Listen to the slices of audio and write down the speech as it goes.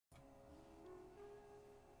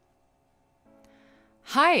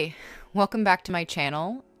Hi, welcome back to my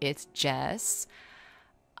channel. It's Jess.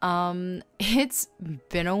 It's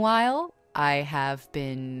been a while. I have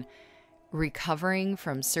been recovering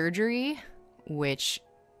from surgery, which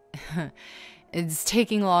is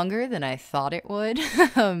taking longer than I thought it would.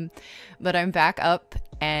 But I'm back up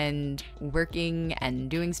and working and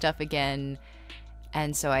doing stuff again.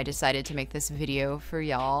 And so I decided to make this video for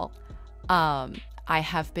y'all. I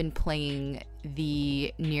have been playing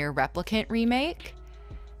the Nier Replicant remake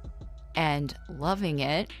and loving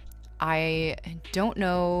it. I don't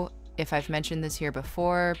know if I've mentioned this here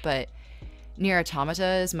before, but Nier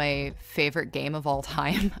Automata is my favorite game of all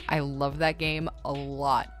time. I love that game a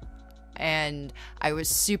lot. And I was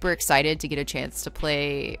super excited to get a chance to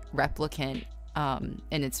play Replicant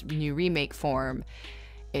in its new remake form.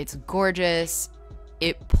 It's gorgeous.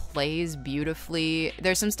 It plays beautifully.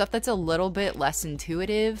 There's some stuff that's a little bit less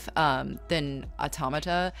intuitive than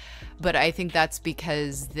Automata, but I think that's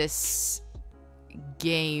because this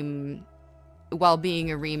game, while being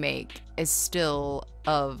a remake, is still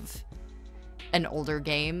of an older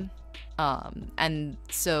game. And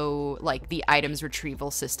so, like, the items retrieval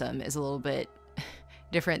system is a little bit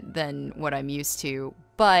different than what I'm used to.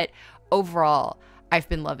 But overall, I've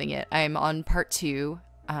been loving it. I'm on part 2.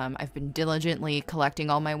 I've been diligently collecting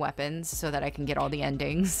all my weapons so that I can get all the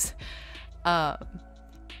endings.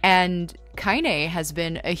 And Kaine has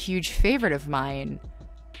been a huge favorite of mine.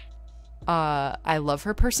 I love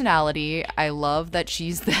her personality. I love that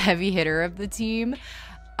she's the heavy hitter of the team.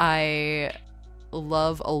 I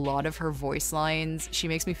love a lot of her voice lines. She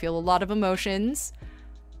makes me feel a lot of emotions.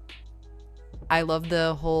 I love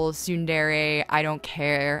the whole tsundere, I don't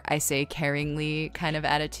care, I say caringly kind of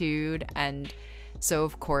attitude, and so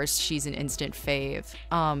of course she's an instant fave.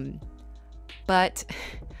 But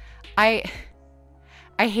I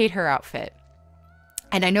hate her outfit.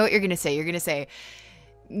 And I know what you're gonna say. You're gonna say,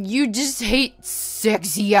 you just hate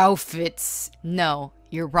sexy outfits. No,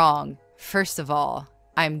 you're wrong. First of all,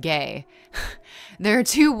 I'm gay. There are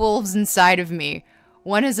two wolves inside of me.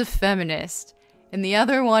 One is a feminist, and the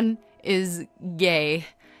other one is gay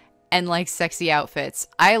and likes sexy outfits.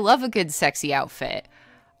 I love a good sexy outfit.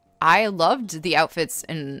 I loved the outfits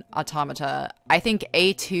in Automata. I think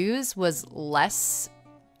A2's was less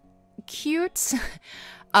cute,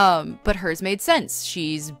 but hers made sense.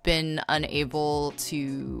 She's been unable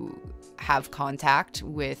to have contact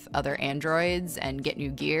with other androids and get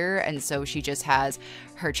new gear, and so she just has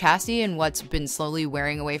her chassis and what's been slowly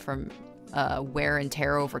wearing away from wear and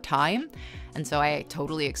tear over time, and so I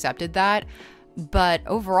totally accepted that. But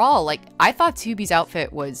overall, like, I thought 2B's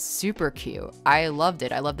outfit was super cute. I loved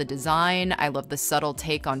it. I love the design. I love the subtle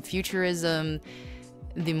take on futurism.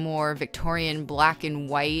 The more Victorian black and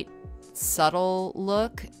white subtle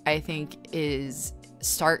look, I think, is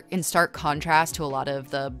in stark contrast to a lot of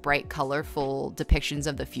the bright, colorful depictions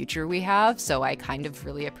of the future we have. So I kind of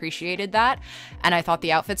really appreciated that. And I thought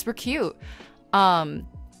the outfits were cute.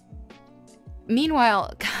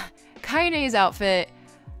 Meanwhile, Kaine's outfit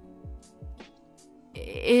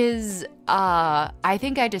is, I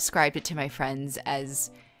think I described it to my friends as,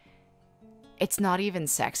 it's not even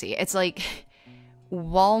sexy. It's like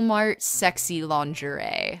Walmart sexy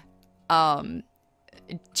lingerie.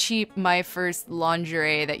 Cheap, my first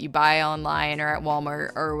lingerie that you buy online or at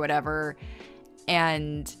Walmart or whatever.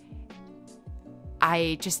 And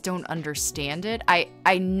I just don't understand it.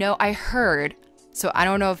 I know, I heard, so I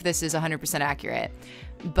don't know if this is 100% accurate,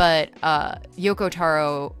 but Yoko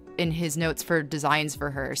Taro, in his notes for designs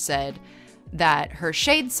for her, said that her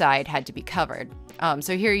shade side had to be covered.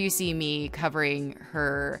 So here you see me covering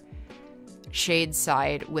her shade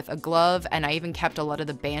side with a glove, and I even kept a lot of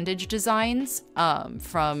the bandage designs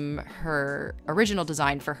from her original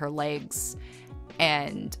design for her legs,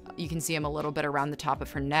 and you can see them a little bit around the top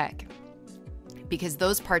of her neck, because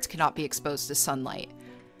those parts cannot be exposed to sunlight.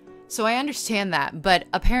 So I understand that, but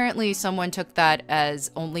apparently someone took that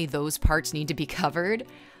as only those parts need to be covered.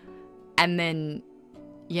 And then,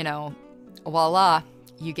 you know, voila,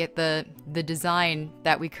 you get the design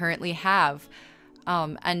that we currently have.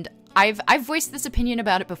 And I've voiced this opinion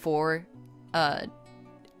about it before,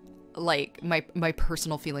 like my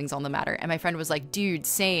personal feelings on the matter. And my friend was like, dude,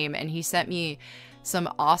 same. And he sent me some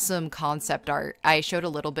awesome concept art. I showed a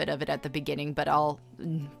little bit of it at the beginning, but I'll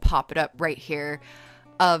pop it up right here,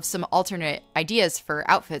 of some alternate ideas for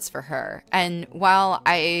outfits for her. And while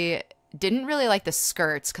I didn't really like the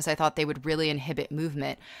skirts because I thought they would really inhibit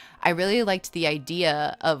movement, I really liked the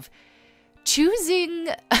idea of choosing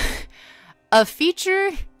a feature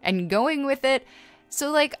and going with it.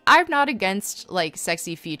 So, like, I'm not against, like,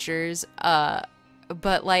 sexy features, but,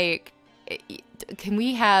 like, can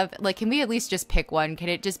we have, like, can we at least just pick one? Can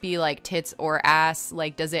it just be like tits or ass?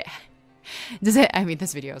 Like, does it, I mean,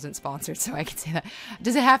 this video isn't sponsored, so I can say that.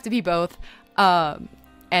 Does it have to be both?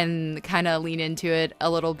 And kind of lean into it a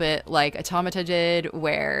little bit like Automata did,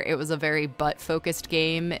 where it was a very butt-focused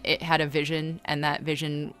game. It had a vision, and that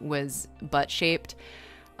vision was butt-shaped.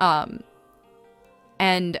 And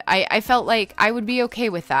I felt like I would be okay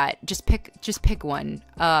with that. Just pick one.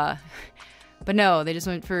 But no, they just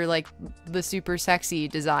went for like the super sexy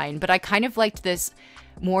design. But I kind of liked this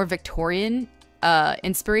more Victorian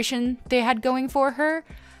inspiration they had going for her.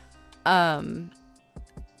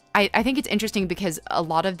 I think it's interesting because a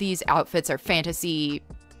lot of these outfits are fantasy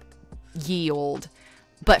ye old,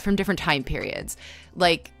 but from different time periods.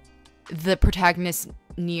 Like, the protagonist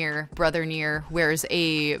Nier, brother Nier, wears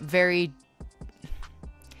a very,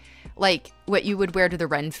 like, what you would wear to the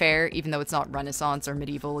Ren Fair, even though it's not Renaissance or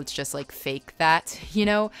medieval, it's just like fake that, you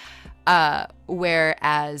know?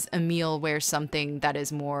 Whereas Emile wears something that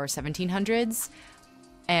is more 1700s.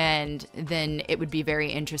 And then it would be very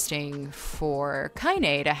interesting for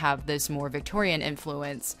Kaine to have this more Victorian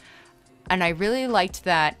influence. And I really liked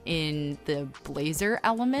that in the blazer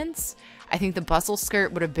elements. I think the bustle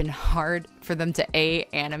skirt would have been hard for them to A,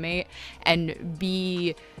 animate, and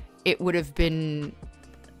B, it would have been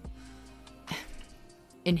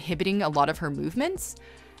inhibiting a lot of her movements.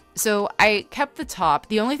 So I kept the top.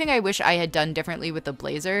 The only thing I wish I had done differently with the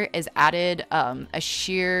blazer is added a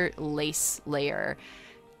sheer lace layer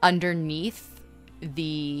underneath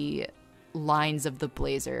the lines of the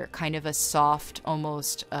blazer, kind of a soft,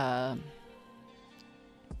 almost, what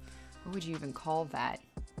would you even call that?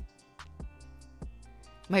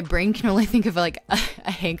 My brain can only think of like a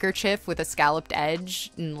handkerchief with a scalloped edge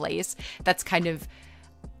and lace that's kind of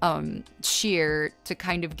sheer to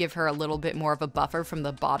kind of give her a little bit more of a buffer from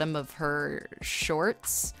the bottom of her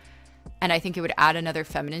shorts. And I think it would add another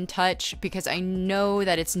feminine touch, because I know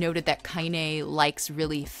that it's noted that Kaine likes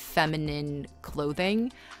really feminine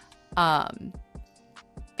clothing. And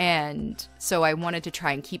so I wanted to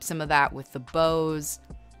try and keep some of that with the bows.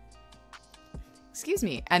 Excuse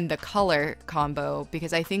me. And the color combo,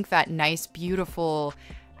 because I think that nice, beautiful,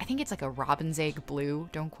 I think it's like a robin's egg blue.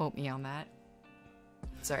 Don't quote me on that.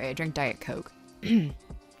 Sorry, I drink Diet Coke.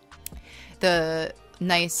 The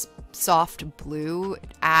nice soft blue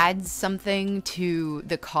adds something to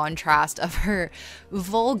the contrast of her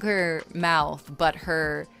vulgar mouth, but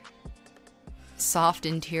her soft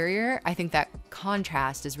interior. I think that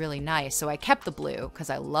contrast is really nice. So I kept the blue because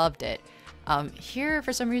I loved it. Here,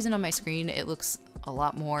 for some reason on my screen, it looks a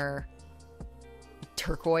lot more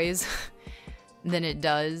turquoise than it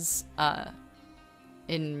does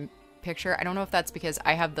in picture. I don't know if that's because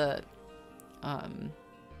I have the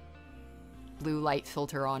blue light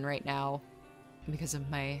filter on right now because of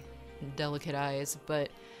my delicate eyes, but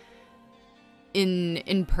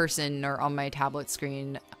in person or on my tablet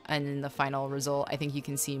screen and in the final result, I think you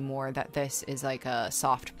can see more that this is like her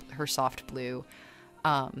soft blue.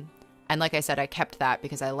 And like I said, I kept that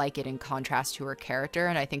because I like it in contrast to her character,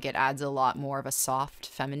 and I think it adds a lot more of a soft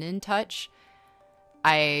feminine touch.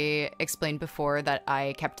 I explained before that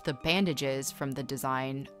I kept the bandages from the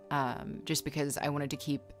design just because I wanted to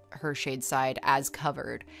keep her shade side as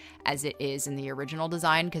covered as it is in the original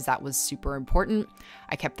design, because that was super important.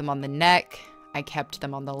 I kept them on the neck, I kept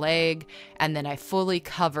them on the leg, and then I fully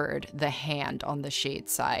covered the hand on the shade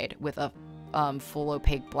side with a full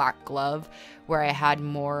opaque black glove, where I had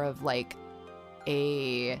more of like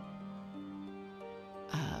a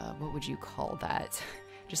what would you call that?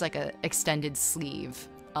 Just like a extended sleeve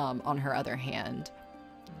on her other hand.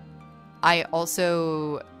 I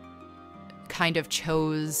also kind of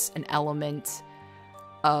chose an element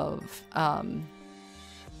of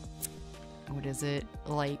what is it,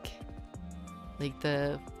 like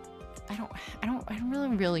the I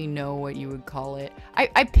don't really know what you would call it.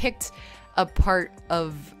 I picked a part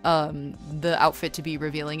of the outfit to be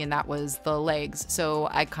revealing, and that was the legs. So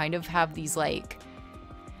I kind of have these like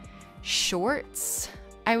shorts,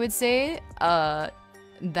 I would say,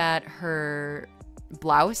 that her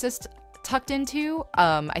blouse is tucked into.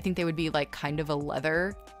 I think they would be like kind of a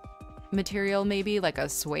leather material, maybe like a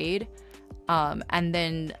suede. And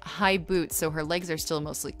then high boots, so her legs are still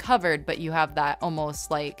mostly covered, but you have that almost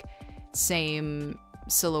like same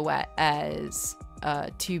silhouette as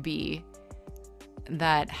 2B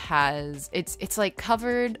that has, it's like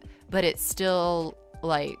covered, but it's still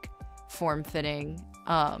like form-fitting,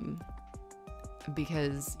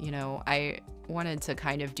 because, you know, I wanted to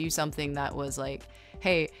kind of do something that was like,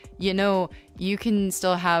 hey, you know, you can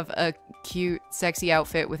still have a cute, sexy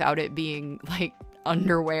outfit without it being like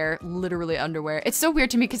underwear, literally underwear. It's so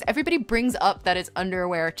weird to me because everybody brings up that it's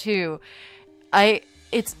underwear too. I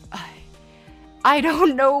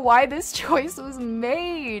don't know why this choice was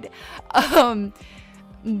made.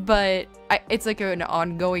 But it's like an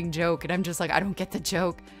ongoing joke, and I'm just like, I don't get the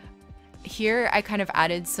joke. Here, I kind of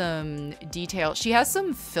added some detail. She has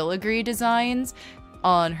some filigree designs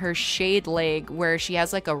on her shade leg where she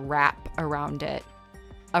has like a wrap around it,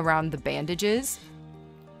 around the bandages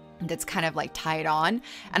that's kind of like tied on,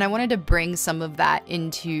 and I wanted to bring some of that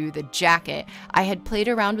into the jacket. I had played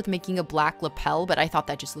around with making a black lapel, but I thought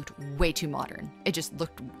that just looked way too modern. It just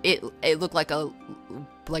looked, it looked like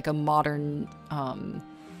a modern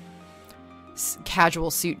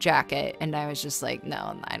casual suit jacket, and I was just like,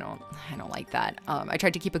 no, I don't like that. I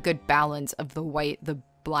tried to keep a good balance of the white, the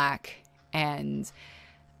black, and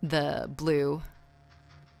the blue,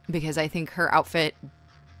 because I think her outfit,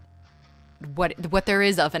 what there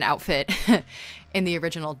is of an outfit in the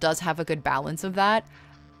original, does have a good balance of that.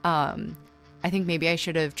 I think maybe I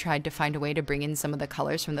should have tried to find a way to bring in some of the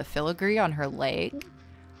colors from the filigree on her leg,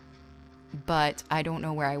 but I don't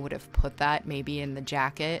know where I would have put that. Maybe in the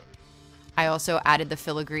jacket. I also added the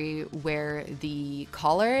filigree where the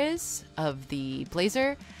collar is of the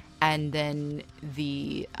blazer, and then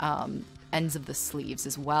the ends of the sleeves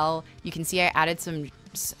as well. You can see I added some,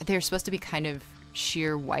 they're supposed to be kind of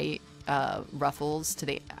sheer white ruffles to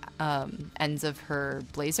the ends of her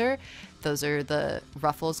blazer. Those are the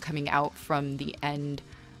ruffles coming out from the end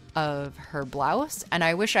of her blouse, and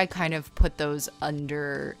I wish I kind of put those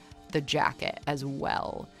under the jacket as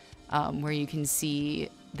well, where you can see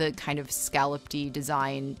the kind of scallopy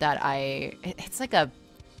design that it's like a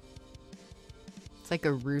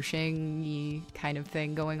ruching-y kind of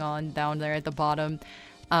thing going on down there at the bottom.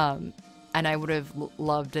 And I would have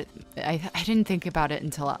loved it. I didn't think about it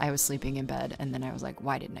until I was sleeping in bed, and then I was like,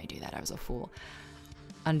 why didn't I do that? I was a fool.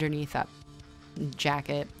 Underneath that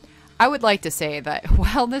jacket, I would like to say that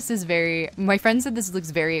while this is my friend said this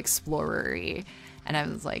looks very explorer-y, and I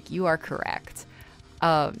was like, you are correct.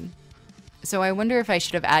 So I wonder if I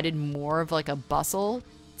should have added more of like a bustle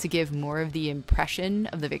to give more of the impression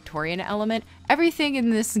of the Victorian element. Everything in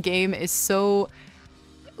this game is so,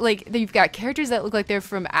 like, you've got characters that look like they're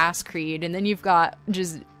from Ass Creed, and then you've got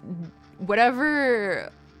just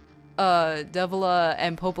whatever Devila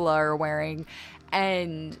and Popola are wearing,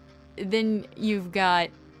 and then you've got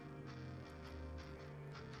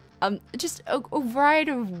just a wide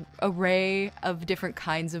array of different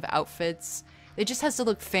kinds of outfits. It just has to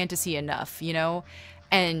look fantasy enough, you know?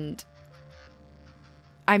 And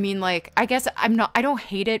I mean, like, I guess I don't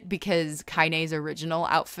hate it because Kaine's original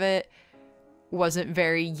outfit wasn't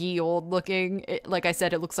very ye old looking. Like I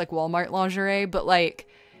said, it looks like Walmart lingerie, but like,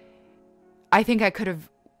 I think I could have,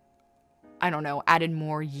 I don't know, added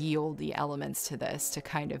more ye oldy elements to this to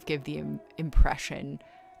kind of give the impression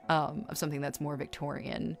of something that's more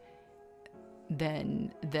Victorian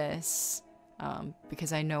than this,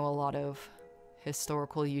 because I know a lot of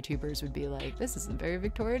historical YouTubers would be like, this isn't very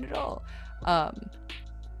Victorian at all.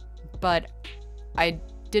 But I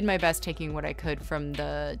did my best taking what I could from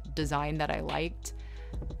the design that I liked.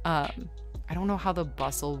 I don't know how the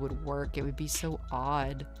bustle would work. It would be so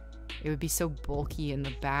odd. It would be so bulky in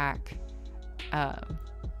the back.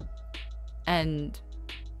 And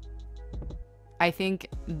I think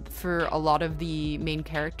for a lot of the main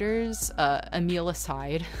characters, Emil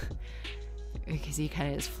aside, because he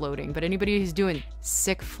kind of is floating, but anybody who's doing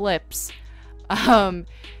sick flips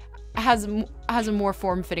has a more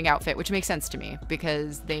form-fitting outfit, which makes sense to me,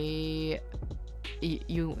 because you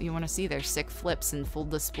want to see their sick flips in full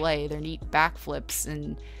display, their neat back flips,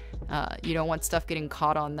 and you don't want stuff getting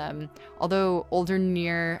caught on them. Although older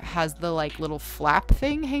Nier has the like little flap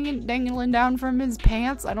thing dangling down from his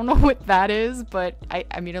pants. I don't know what that is, but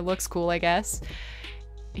I mean, it looks cool, I guess.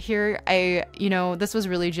 Here, this was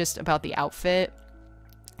really just about the outfit,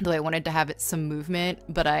 though I wanted to have some movement,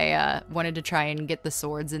 but I wanted to try and get the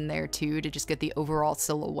swords in there too, to just get the overall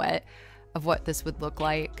silhouette of what this would look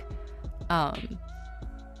like.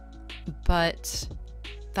 But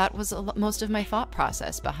that was most of my thought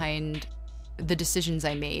process behind the decisions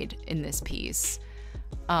I made in this piece.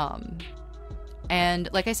 And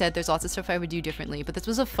like I said, there's lots of stuff I would do differently, but this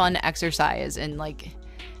was a fun exercise, and like,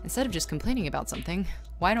 instead of just complaining about something,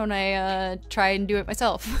 why don't I try and do it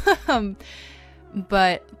myself?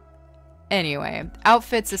 But anyway,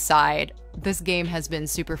 outfits aside, this game has been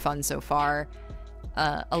super fun so far.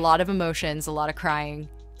 A lot of emotions, a lot of crying,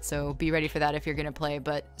 so be ready for that if you're gonna play,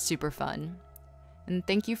 but super fun. And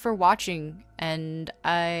thank you for watching, and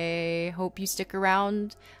I hope you stick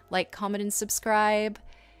around, like, comment, and subscribe,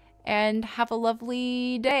 and have a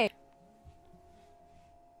lovely day.